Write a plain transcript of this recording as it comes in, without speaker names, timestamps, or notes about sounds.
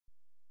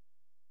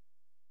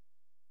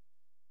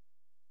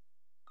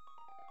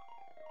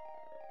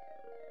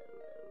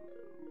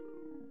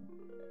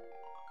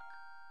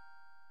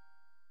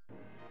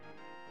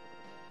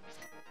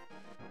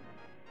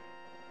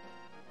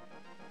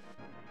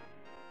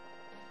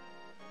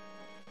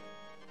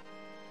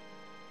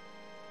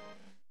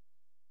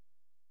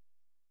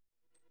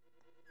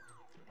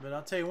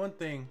I'll tell you one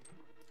thing.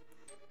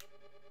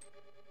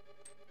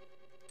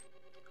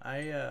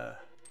 I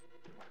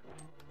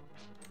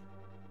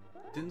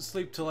didn't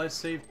sleep till I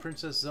saved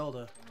Princess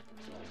Zelda.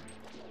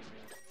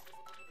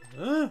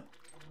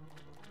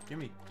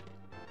 Gimme.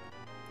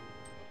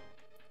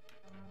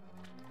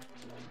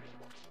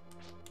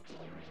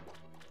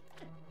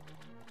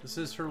 This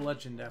is her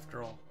legend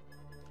after all.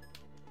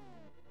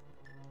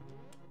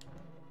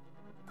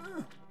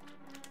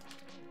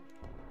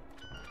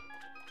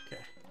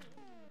 Okay.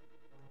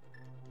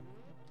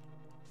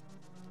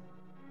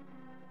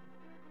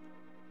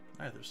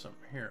 Alright, there's something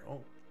here.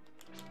 Oh.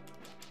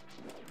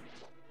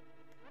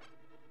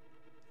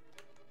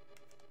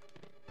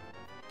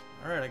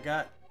 Alright, I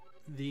got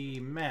the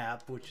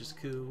map, which is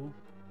cool.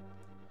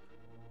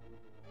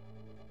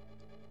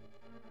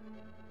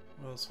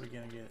 What else are we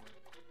gonna get?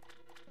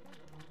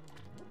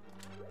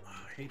 Oh,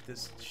 I hate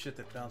this shit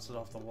that bounces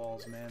off the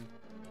walls, man.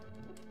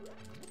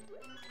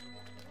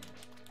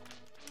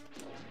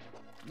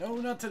 No,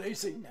 not today,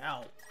 Satan.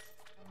 Ow.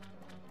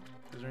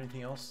 Is there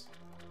anything else?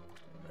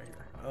 Right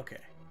here. Okay.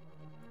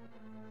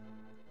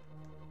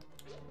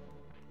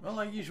 Well,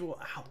 like usual.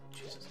 Ow,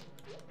 Jesus.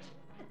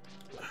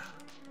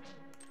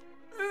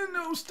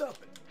 No, stop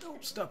it.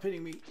 Don't stop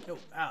hitting me. No,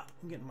 ow.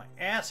 I'm getting my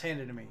ass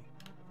handed to me.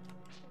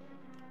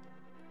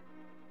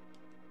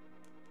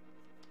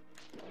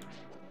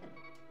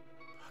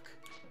 Fuck.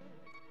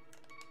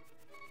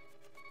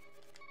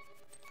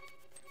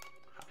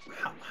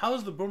 How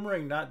is the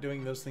boomerang not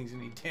doing those things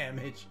any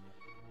damage?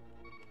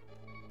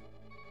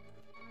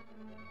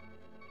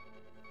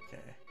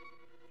 Okay.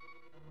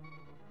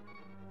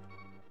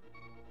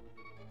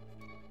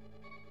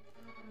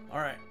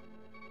 Alright.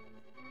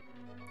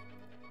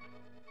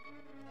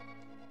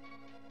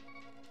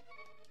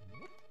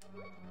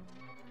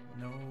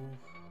 No.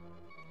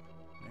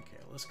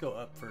 Okay, let's go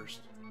up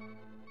first.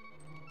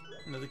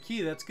 Another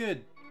key, that's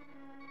good.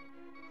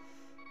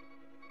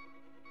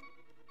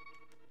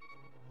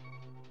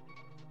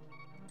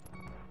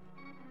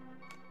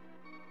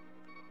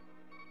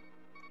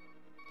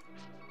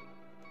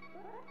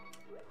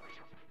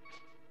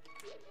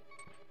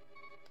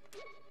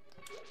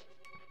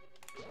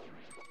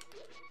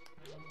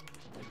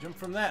 Jump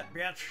from that,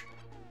 bitch.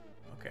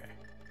 Okay.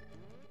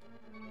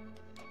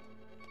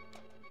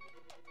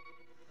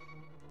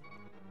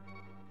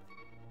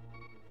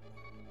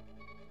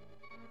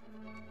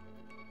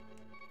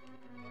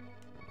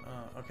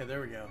 Okay,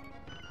 there we go.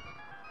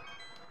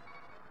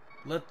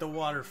 Let the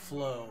water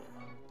flow.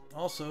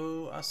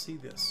 Also, I see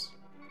this.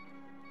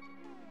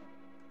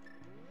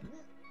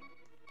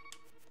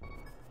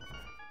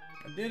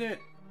 I did it.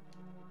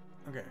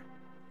 Okay.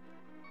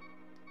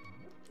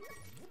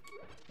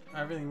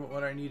 Everything but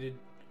what I needed.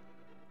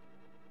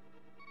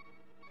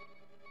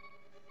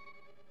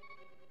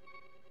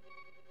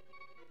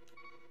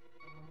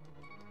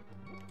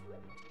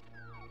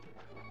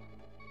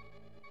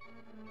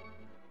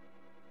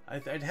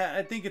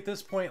 I think at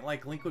this point,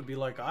 like, Link would be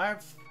like,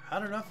 I've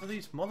had enough of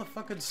these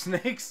motherfucking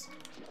snakes.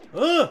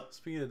 Ugh!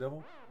 Speaking of the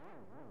devil.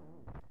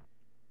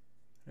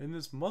 In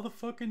this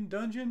motherfucking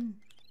dungeon.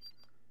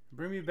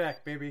 Bring me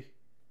back, baby.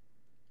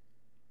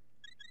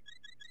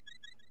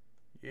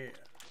 Yeah.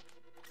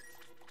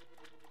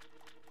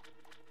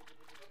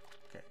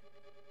 Okay.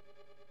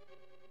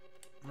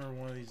 Remember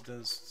one of these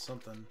does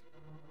something.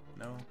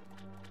 No?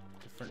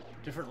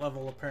 Different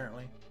level,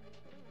 apparently.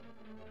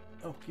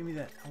 Oh, give me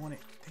that. I want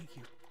it. Thank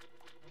you.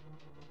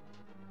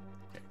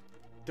 Okay.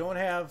 Don't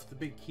have the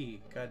big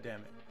key. God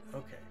damn it.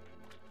 Okay.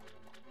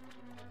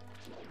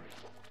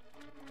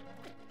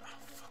 Oh,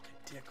 fucking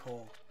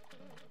dickhole.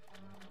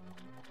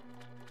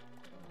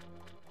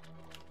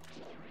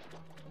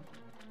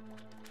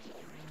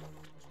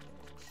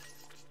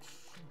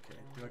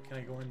 Okay. Can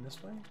I go in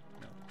this way?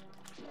 No.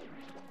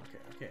 Okay.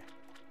 Okay.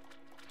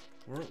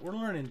 We're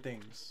learning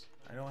things.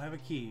 I don't have a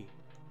key.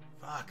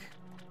 Fuck.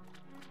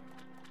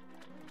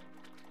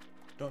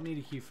 Don't need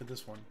a key for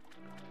this one.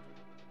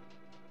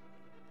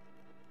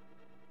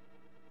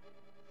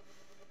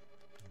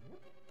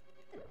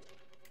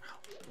 Ow.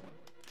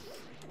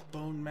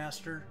 Bone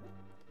Master.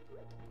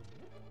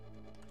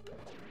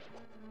 Okay.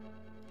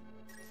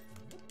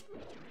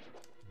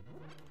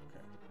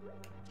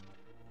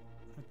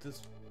 If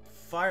this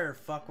fire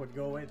fuck would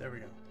go away. There we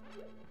go.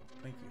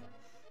 Thank you.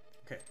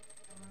 Okay.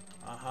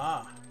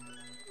 Aha.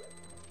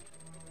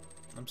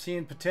 I'm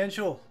seeing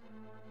potential.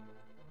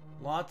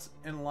 Lots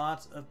and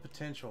lots of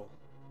potential.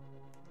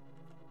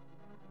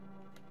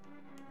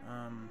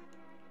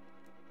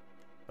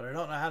 But I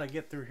don't know how to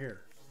get through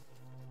here.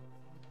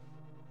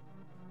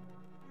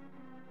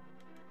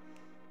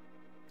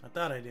 I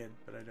thought I did,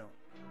 but I don't.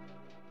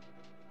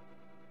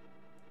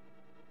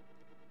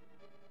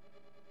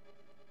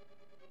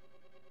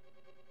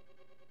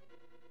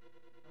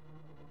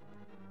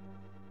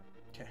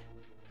 Okay.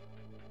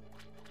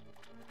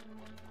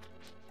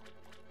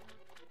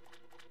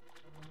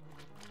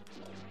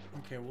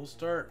 Okay, we'll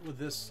start with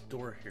this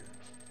door here.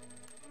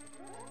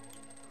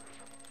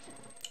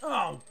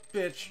 Oh,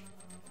 bitch!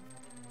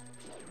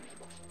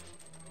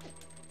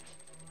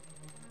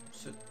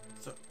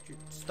 So,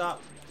 stop.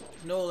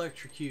 No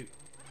electrocute.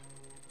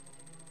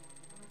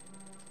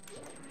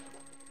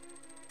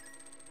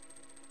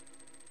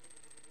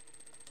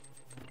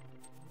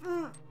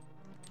 Okay,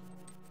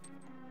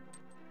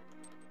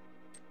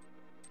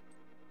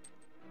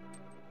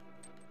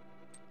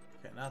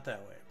 not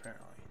that way,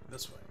 apparently.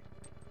 This way.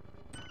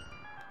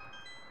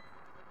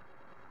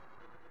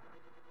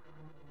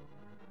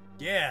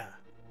 Yeah!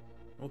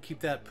 We'll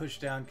keep that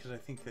pushed down because I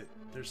think that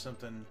there's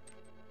something...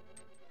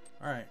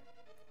 Alright.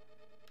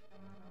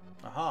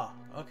 Aha!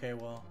 Okay,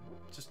 well,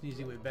 just an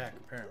easy way back,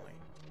 apparently.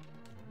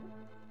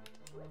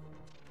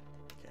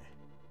 Okay.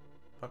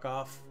 Fuck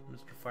off,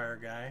 Mr. Fire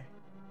Guy.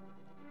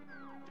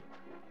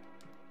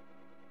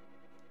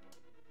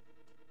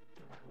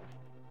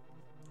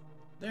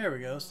 There we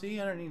go.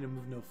 See, I don't need to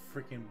move no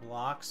freaking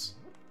blocks.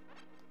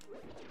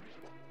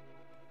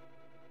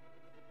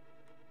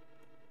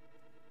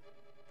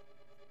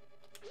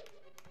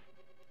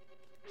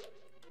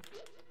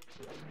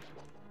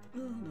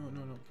 No, no,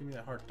 no, no. Give me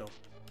that heart, though.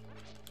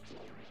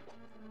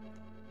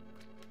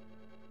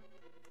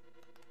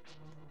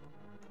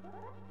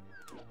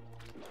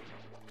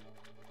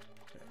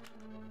 Okay.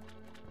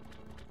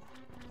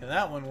 Yeah,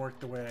 that one worked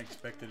the way I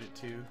expected it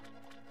to.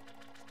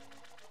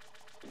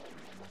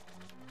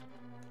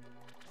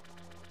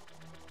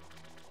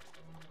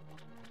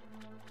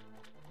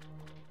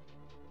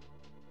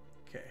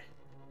 Okay.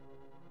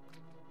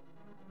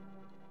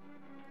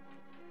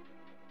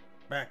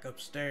 Back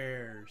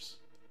upstairs.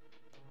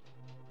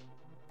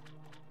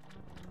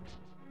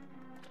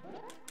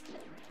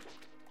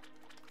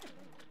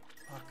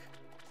 Fuck.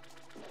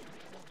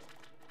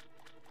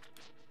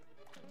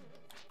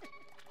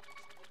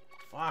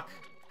 Fuck.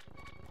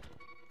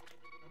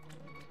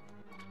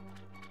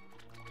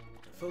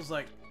 It feels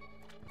like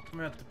I'm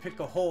gonna have to pick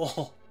a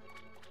hole.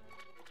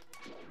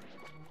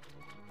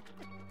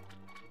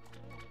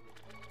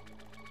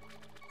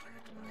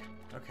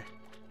 Okay.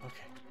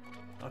 Okay.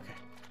 Okay.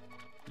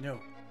 No.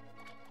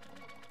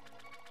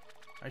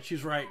 I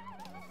choose right.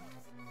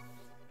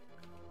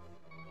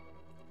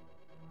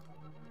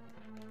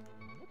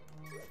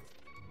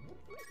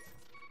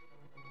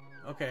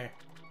 Okay.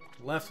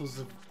 Left was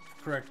the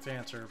correct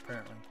answer,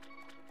 apparently.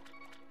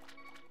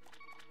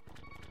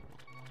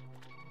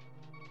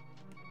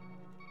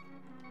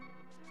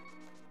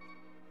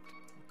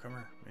 Come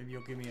here. Maybe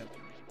you'll give me a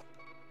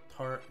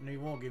heart. No, you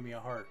won't give me a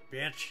heart,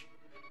 bitch.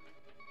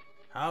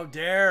 How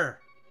dare!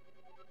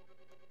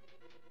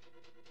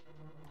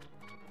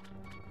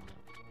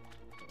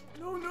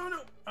 No, no,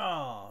 no!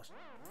 Oh,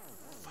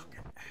 fucking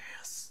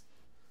ass.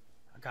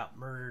 I got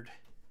murdered.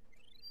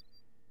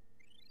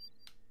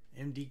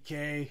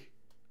 MDK.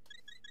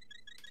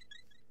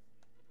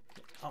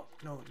 Oh,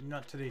 no,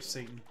 not today,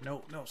 Satan.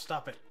 No, no,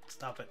 stop it.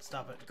 Stop it,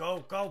 stop it.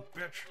 Go, go,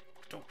 bitch.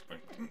 Don't.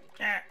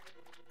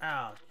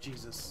 Ah,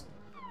 Jesus.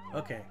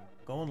 Okay,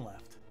 going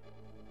left.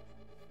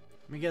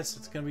 Let me guess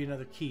it's gonna be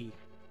another key.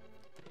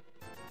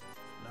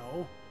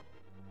 No.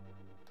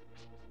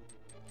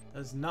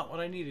 That's not what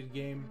I needed,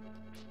 game.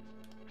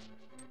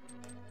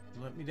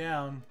 Let me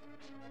down.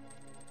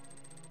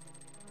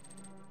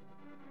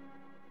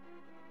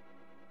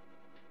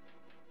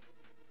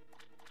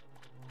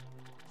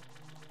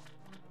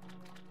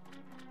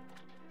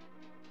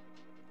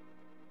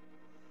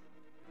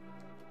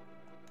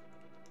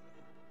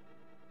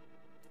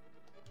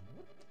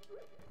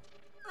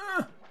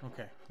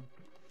 Okay.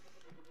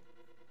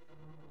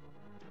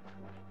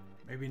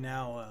 Maybe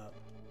now,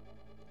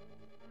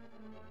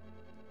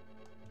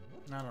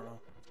 I don't know.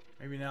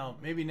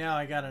 Maybe now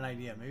I got an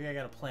idea. Maybe I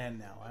got a plan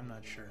now. I'm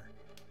not sure.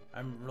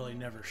 I'm really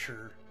never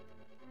sure.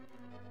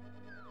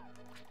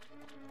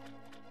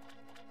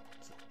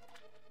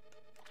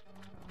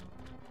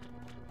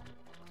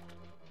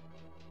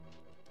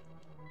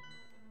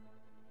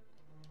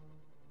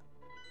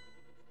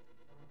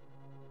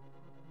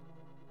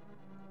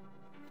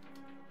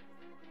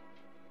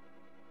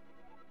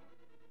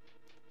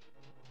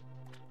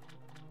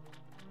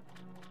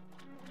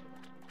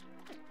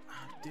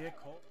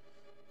 Dickhole.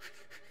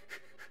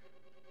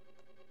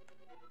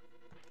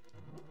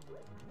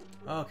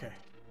 Okay.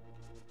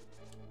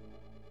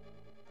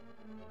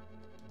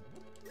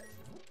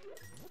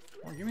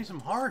 Well, give me some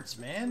hearts,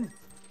 man.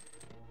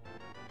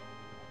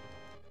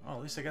 Oh,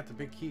 at least I got the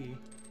big key.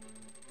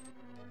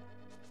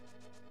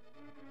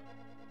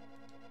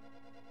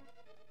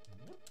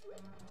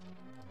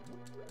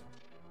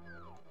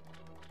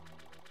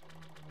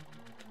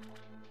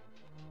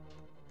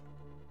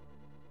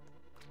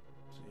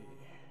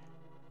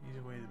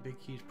 Either way, the big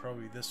key's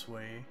probably this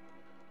way.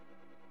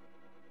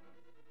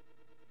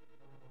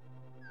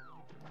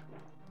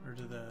 Or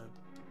to the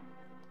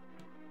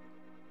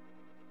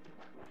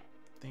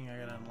thing I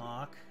gotta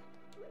unlock.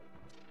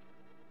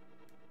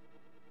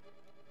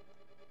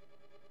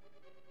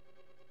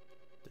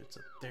 It's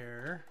up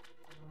there.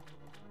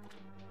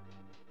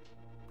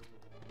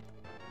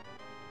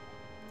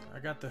 I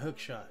got the hook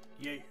shot.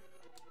 Yay!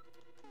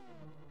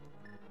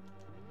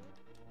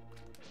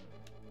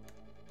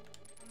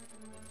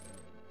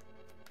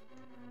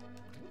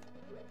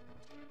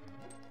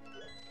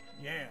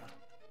 Yeah.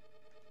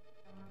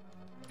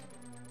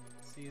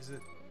 is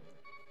it?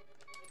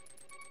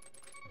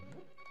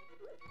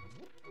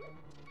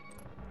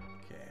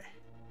 Okay.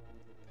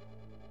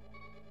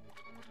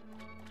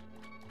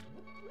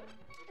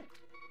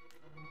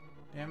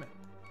 Damn it.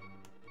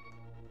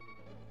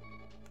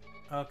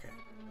 Okay.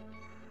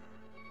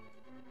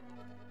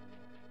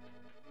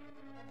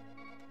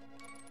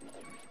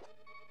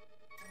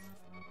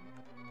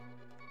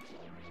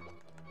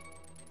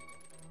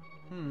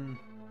 Hmm.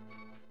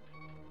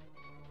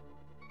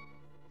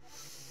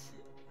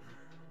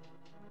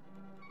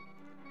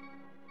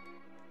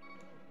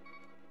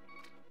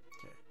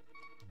 Okay.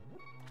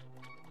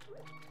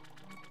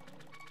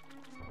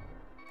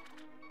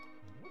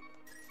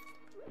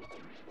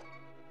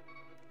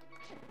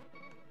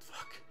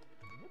 Fuck.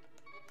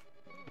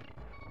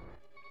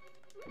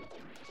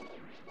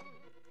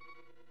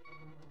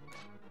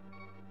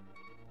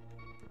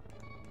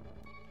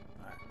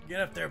 Alright,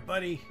 get up there,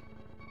 buddy.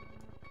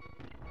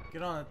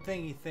 Get on a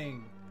thingy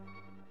thing.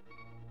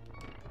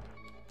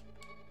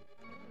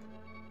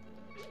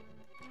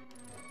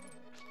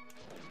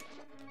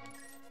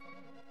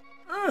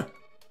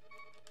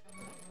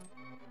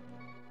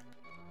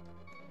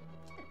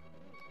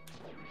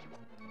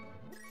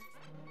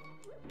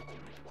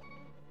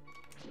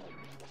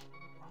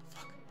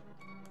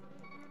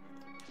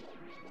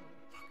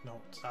 No,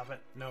 stop it.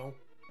 No.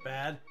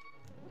 Bad.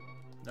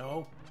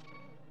 No.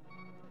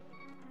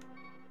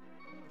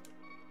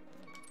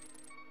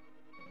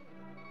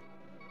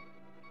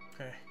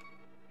 Okay.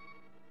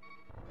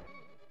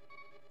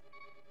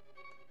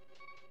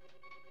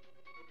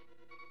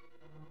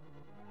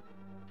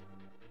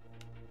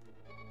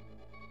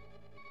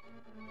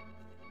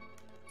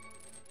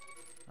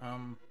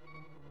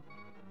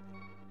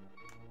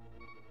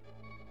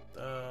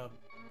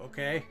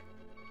 Okay.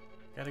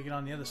 Gotta get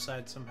on the other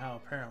side somehow,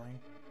 apparently.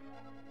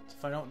 So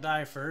if I don't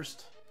die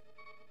first.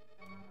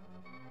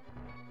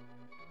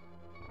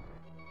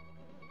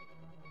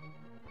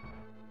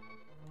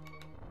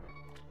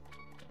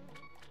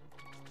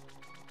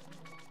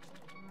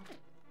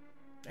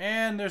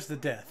 And there's the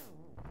death.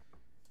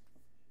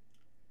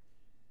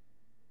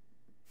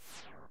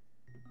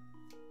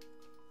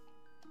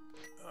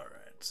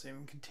 Alright, save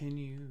and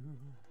continue.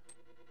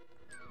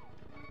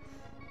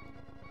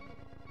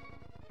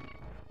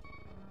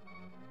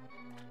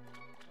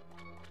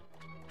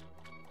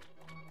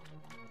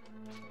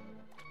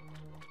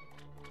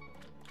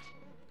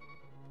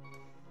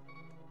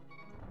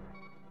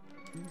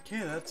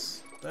 Okay,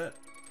 that's that.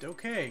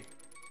 Okay.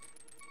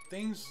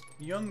 Things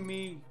young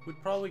me would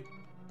probably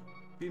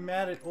be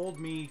mad at old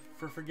me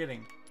for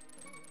forgetting.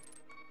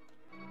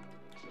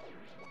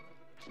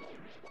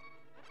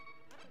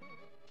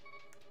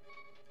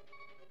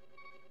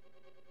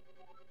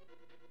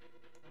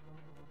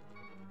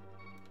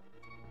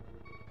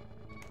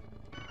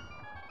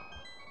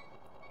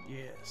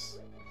 Yes.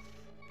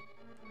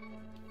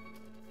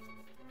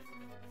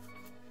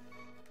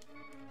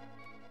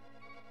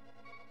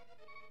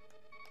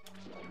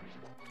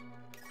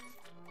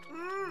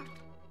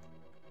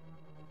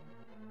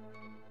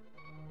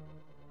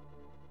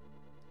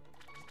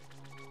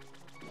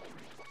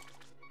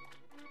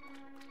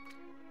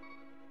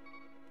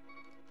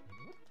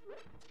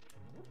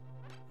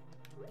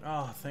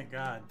 Oh, thank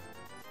God.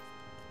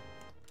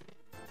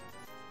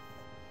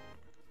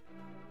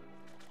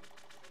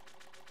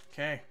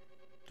 Okay,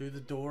 through the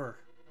door.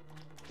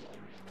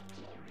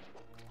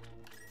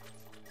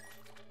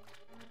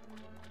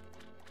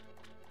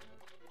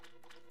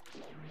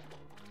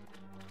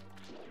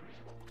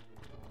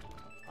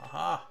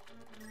 Aha!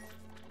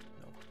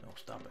 No, no,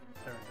 stop it.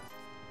 There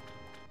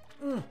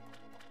we go.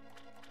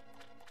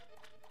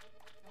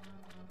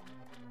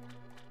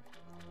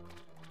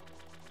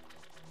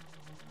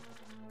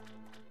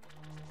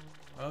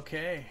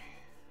 Okay.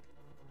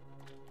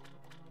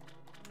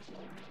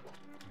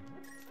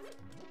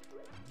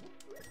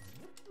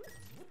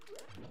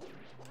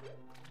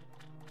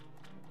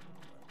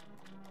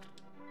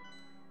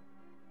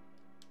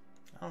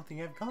 I don't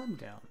think I've gone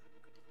down.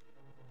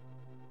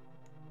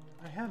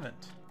 I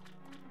haven't.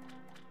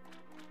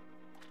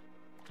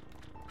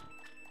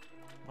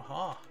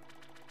 Aha.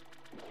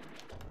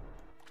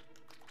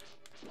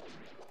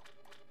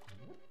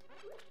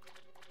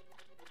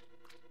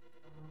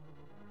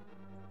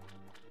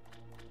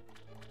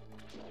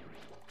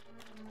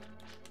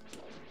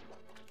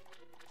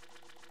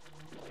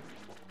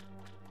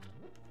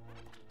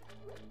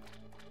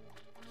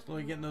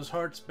 Slowly getting those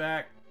hearts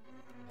back.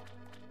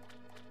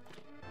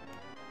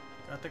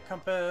 Got the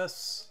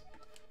compass.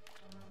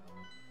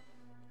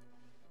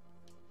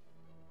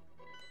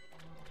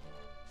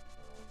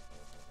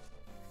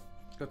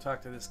 Let's go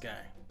talk to this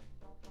guy.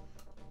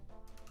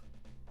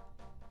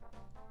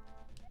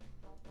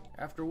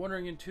 After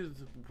wandering into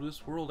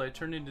this world, I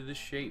turned into this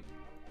shape.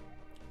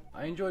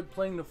 I enjoyed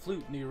playing the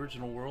flute in the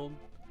original world.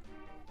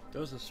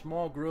 There was a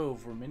small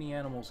grove where many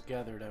animals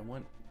gathered. I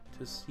went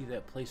to see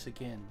that place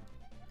again.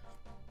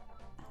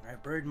 I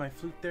buried my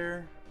flute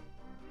there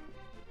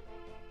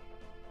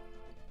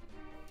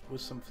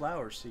with some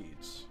flower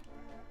seeds.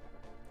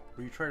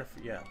 Will you try to...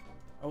 yeah.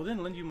 I will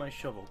then lend you my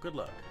shovel. Good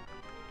luck.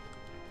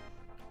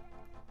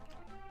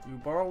 You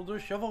borrowed the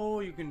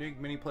shovel. You can dig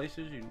many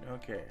places.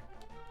 Okay.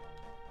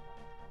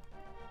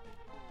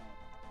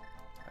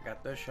 I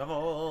got the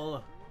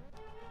shovel.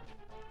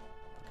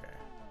 Okay.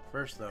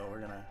 First, though,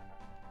 we're gonna.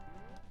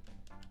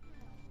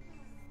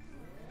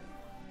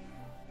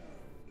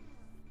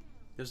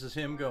 This is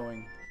him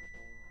going.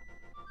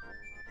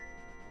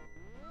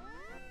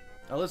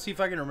 Now let's see if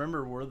I can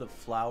remember where the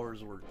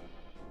flowers were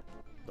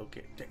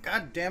located.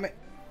 God damn it!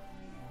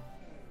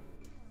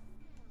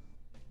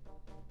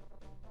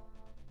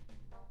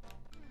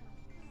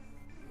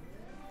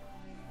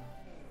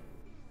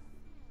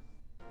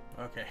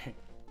 Okay.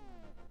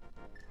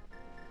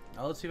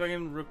 Now let's see if I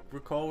can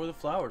recall where the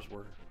flowers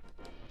were.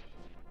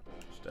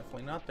 It's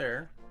definitely not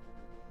there.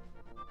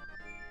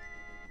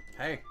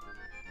 Hey.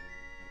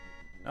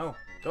 No,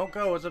 don't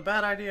go. It's a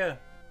bad idea.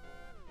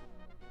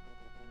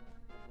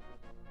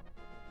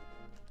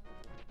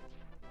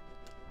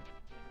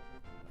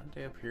 Aren't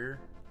they up here?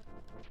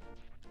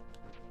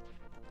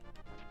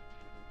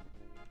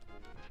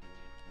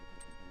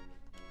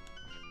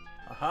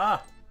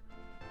 Aha!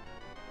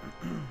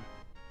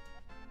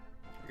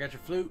 I got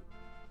your flute.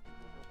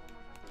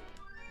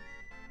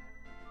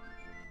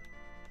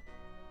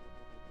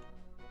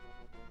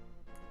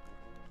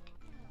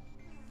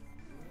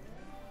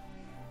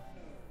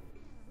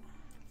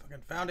 Fucking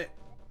found it.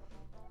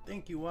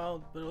 Thank you,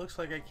 Wild, but it looks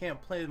like I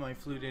can't play my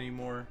flute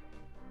anymore.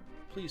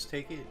 Please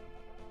take it.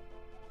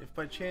 If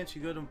by chance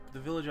you go to the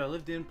village I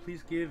lived in,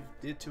 please give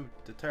it to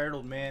the tired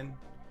old man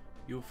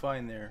you'll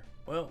find there.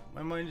 Well,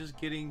 my mind is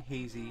getting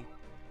hazy.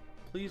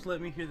 Please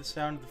let me hear the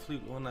sound of the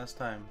flute one last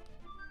time.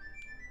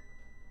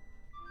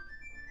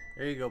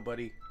 There you go,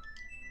 buddy.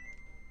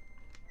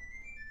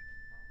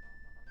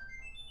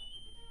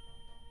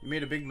 You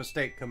made a big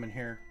mistake coming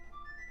here.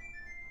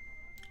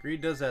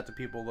 Greed does that to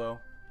people, though.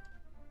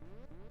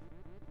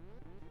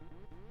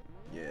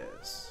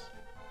 Yes.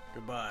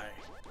 Goodbye.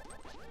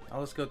 Now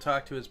let's go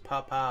talk to his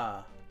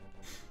papa.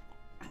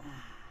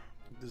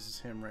 This is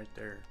him right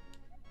there.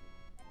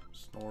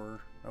 Snorer.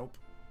 Nope.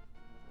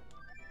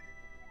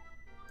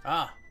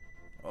 Ah!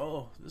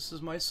 Oh, this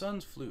is my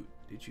son's flute.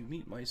 Did you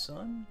meet my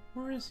son?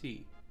 Where is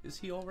he? Is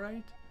he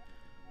alright?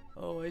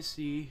 Oh, I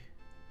see.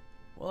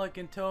 Well, I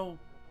can tell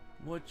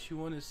what you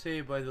want to say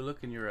by the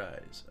look in your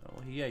eyes.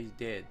 Oh, yeah, he's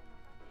dead.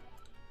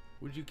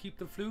 Would you keep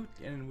the flute,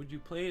 and would you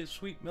play a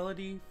sweet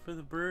melody for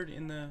the bird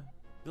in the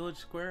village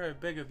square? I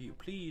beg of you,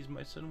 please.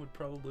 My son would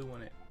probably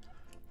want it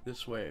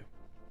this way.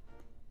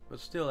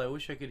 But still, I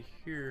wish I could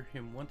hear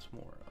him once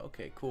more.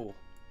 Okay, cool.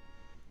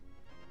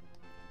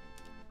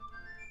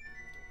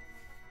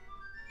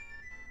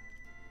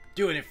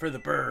 Doing it for the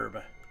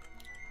burb.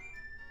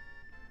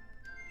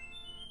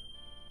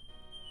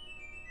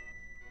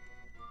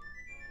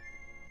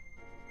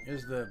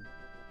 Here's the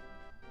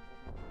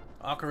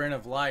Ocarina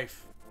of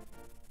Life.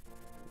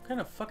 What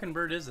kind of fucking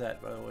bird is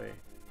that, by the way?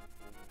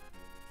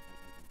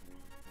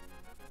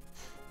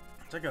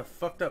 It's like a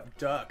fucked up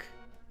duck.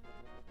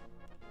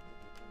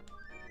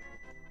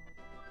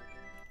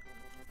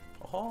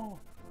 Oh.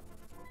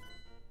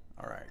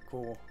 Alright,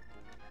 cool.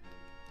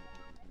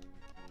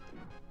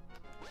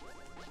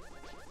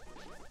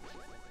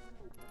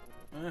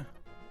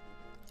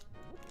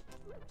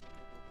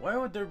 Why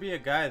would there be a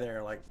guy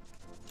there, like...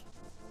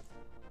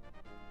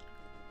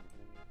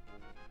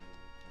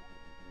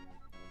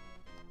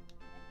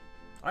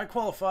 I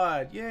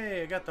qualified!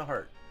 Yay, I got the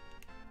heart.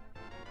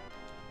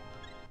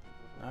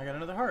 Now I got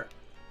another heart.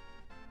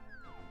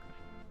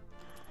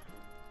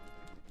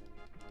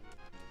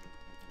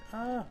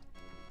 Ah,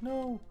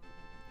 no.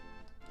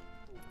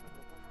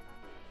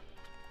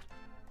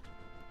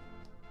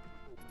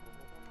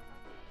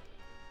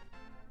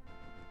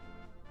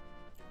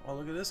 Oh,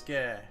 look at this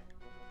guy.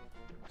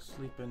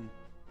 Sleeping.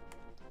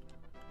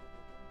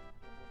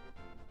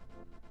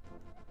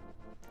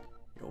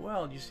 Yo,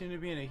 Wild, you seem to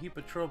be in a heap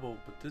of trouble,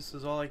 but this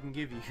is all I can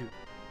give you.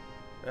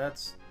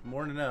 That's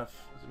more than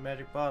enough. It's a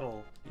magic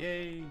bottle.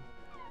 Yay!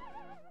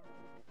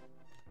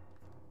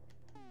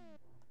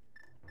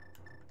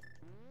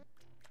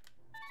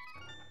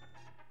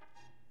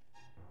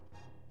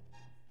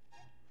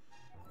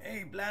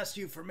 Hey, blast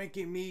you for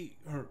making me,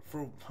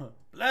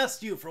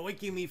 blast you for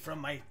waking me from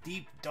my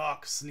deep,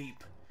 dark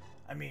sleep.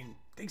 I mean,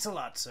 thanks a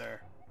lot, sir.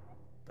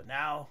 But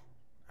now,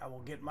 I will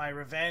get my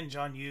revenge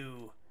on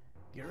you.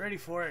 Get ready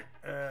for it.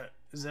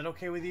 Is that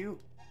okay with you,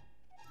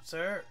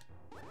 sir?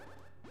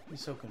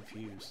 He's so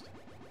confused.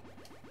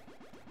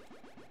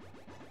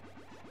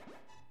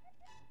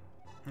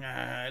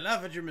 I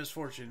laugh at your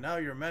misfortune. Now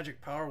your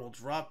magic power will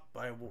drop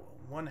by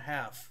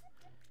 1/2.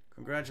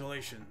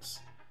 Congratulations.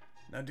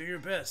 Now do your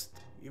best,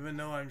 even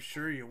though I'm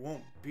sure you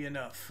won't be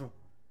enough.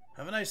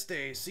 Have a nice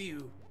day. See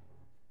you.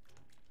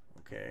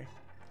 Okay.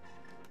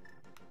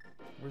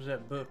 Where's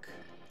that book?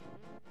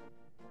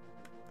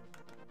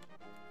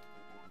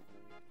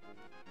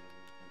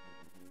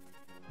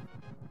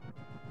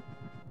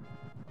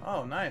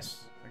 Oh,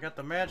 nice. I got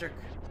the magic.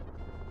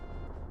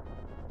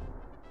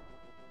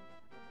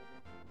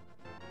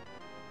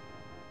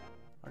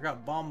 I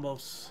got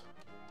bombos.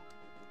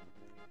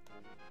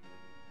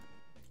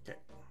 Okay.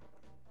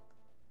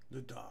 The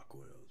Dark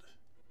World.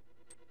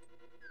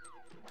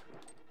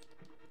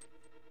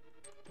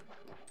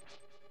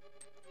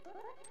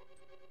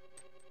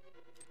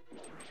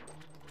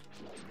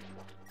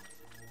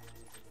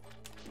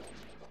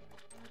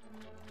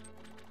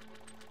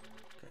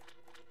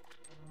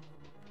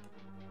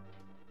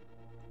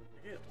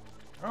 Okay.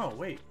 Oh,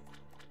 wait.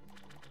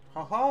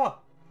 Haha!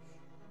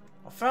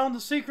 I found the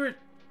secret!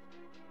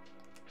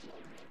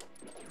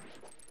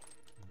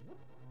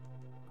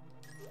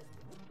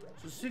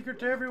 It's a secret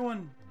to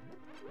everyone!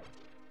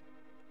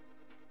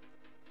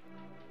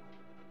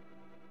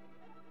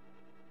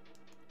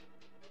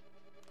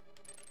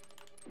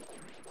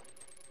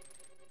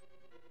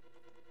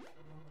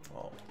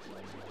 Oh.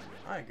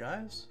 Hi,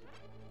 guys.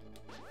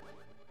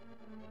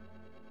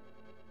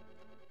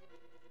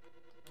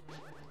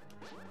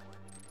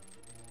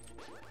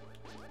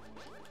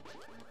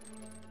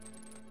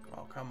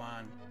 Oh, come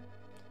on.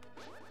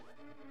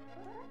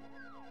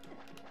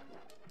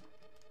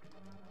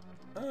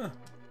 Oh,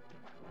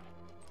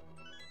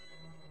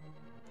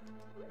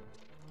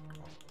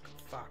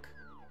 fuck.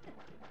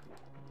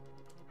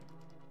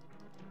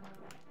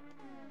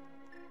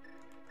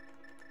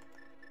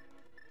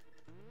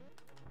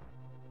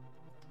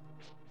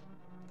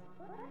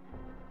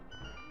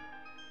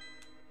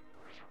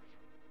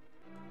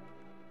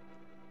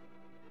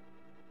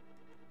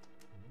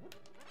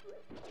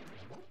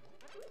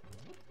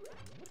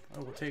 I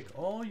will take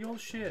all your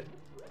shit.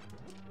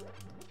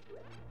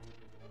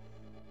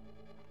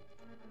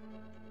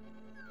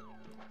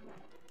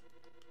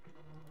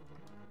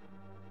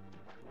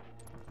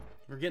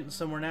 We're getting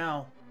somewhere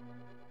now.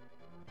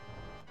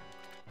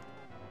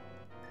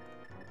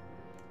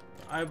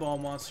 The eyeball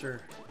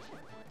monster.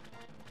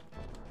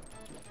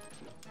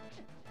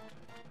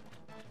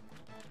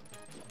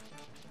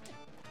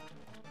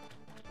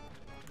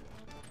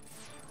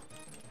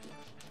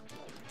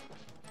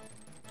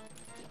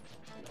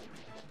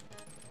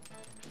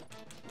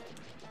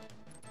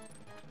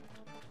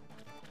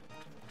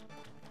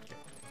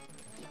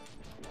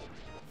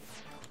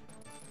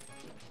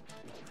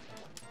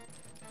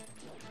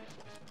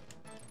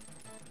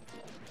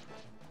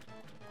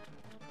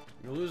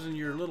 You're losing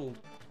your little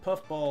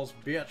puffballs,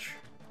 bitch.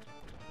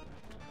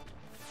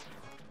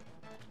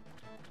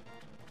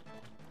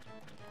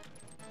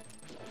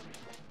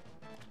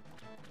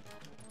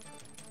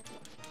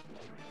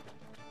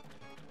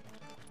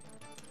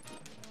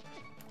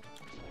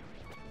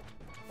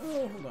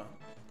 Oh, hold on.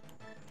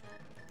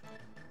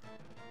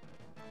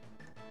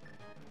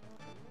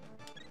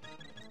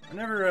 I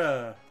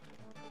never,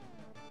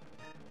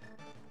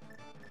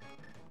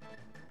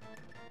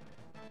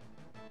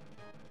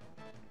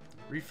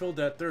 refilled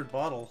that third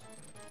bottle.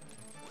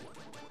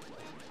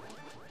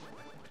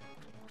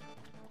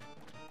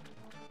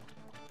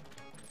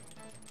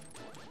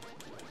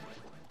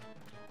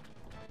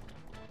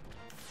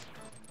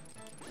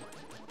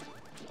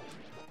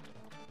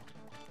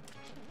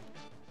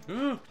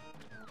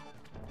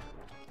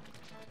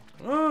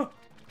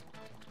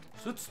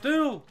 Sit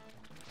still.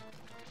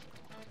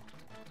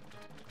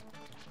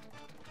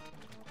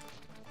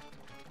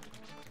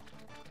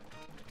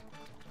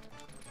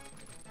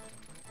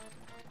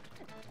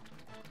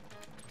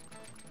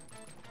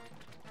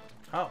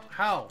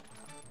 How?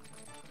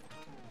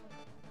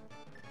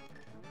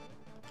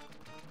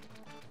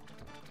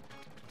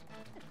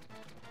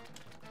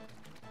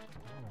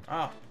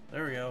 Ah,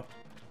 there we go.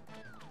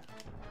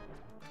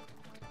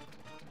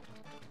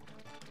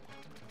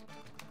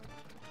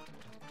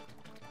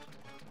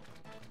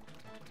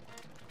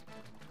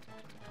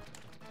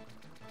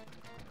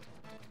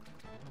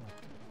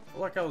 I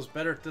feel like I was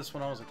better at this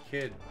when I was a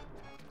kid.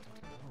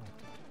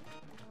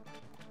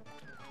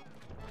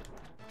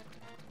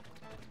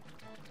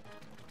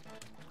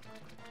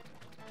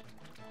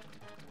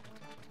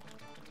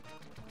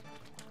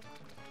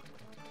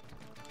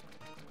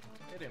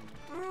 Hit him.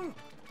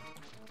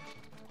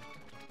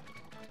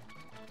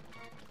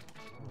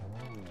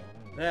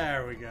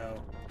 There we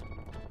go.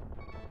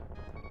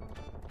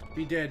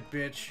 Be dead,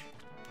 bitch.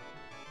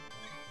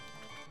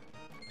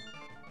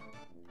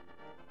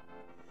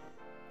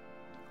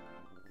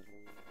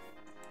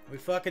 We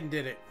fucking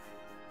did it.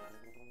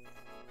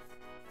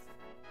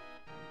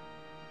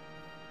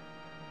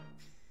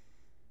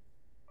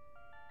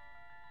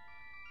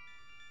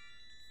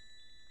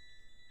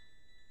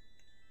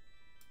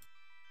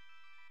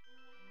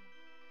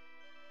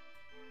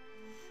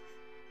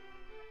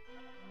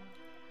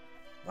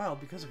 Wow,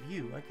 because of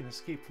you, I can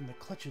escape from the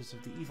clutches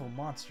of the evil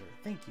monster.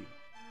 Thank you.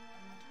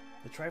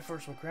 The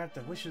Triforce will grant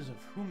the wishes of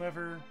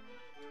whomever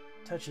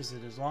touches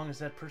it as long as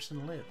that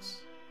person lives.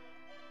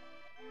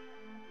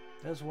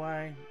 That's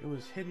why it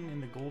was hidden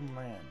in the Golden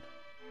Land.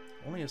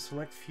 Only a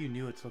select few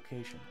knew its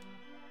location.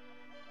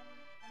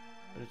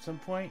 But at some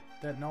point,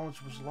 that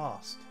knowledge was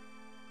lost.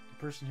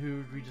 The person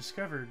who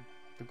rediscovered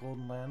the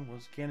Golden Land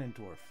was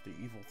Ganondorf, the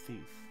evil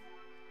thief.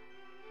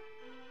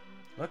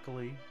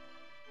 Luckily,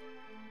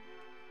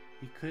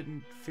 he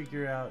couldn't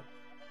figure out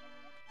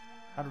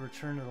how to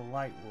return to the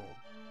light world.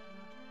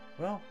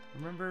 Well,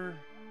 remember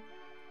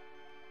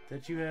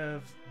that you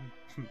have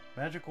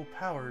magical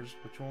powers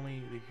which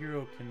only the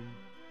hero can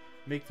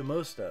make the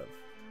most of.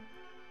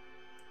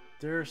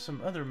 There are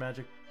some other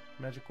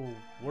magical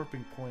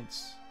warping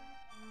points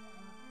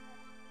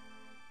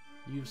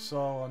you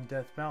saw on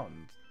Death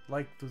Mountain,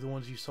 like the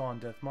ones you saw on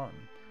Death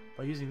Mountain.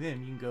 By using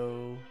them, you can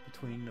go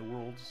between the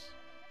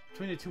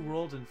two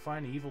worlds, and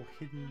find evil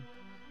hidden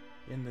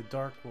in the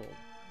dark world.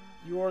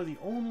 You are the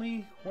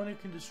only one who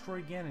can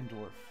destroy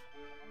Ganondorf.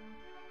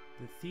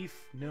 The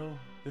thief, no,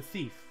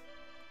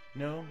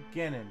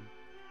 Ganon,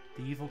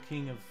 the evil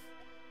king of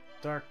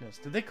darkness.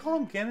 Did they call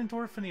him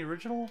Ganondorf in the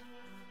original?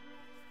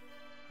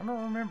 I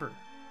don't remember.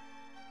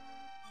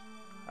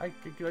 I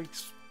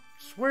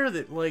swear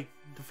that, like,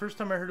 the first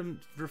time I heard him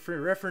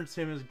reference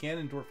him as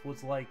Ganondorf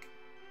was like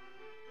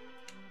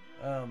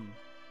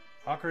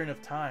Ocarina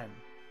of Time,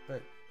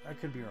 but I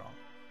could be wrong.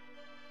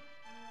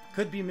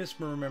 Could be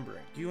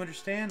misremembering. Do you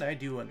understand? I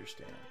do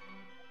understand.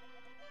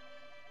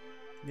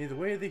 May the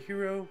way of the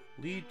hero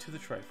lead to the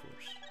Triforce.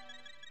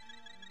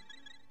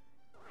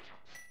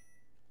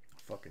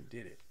 Fucking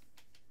did it.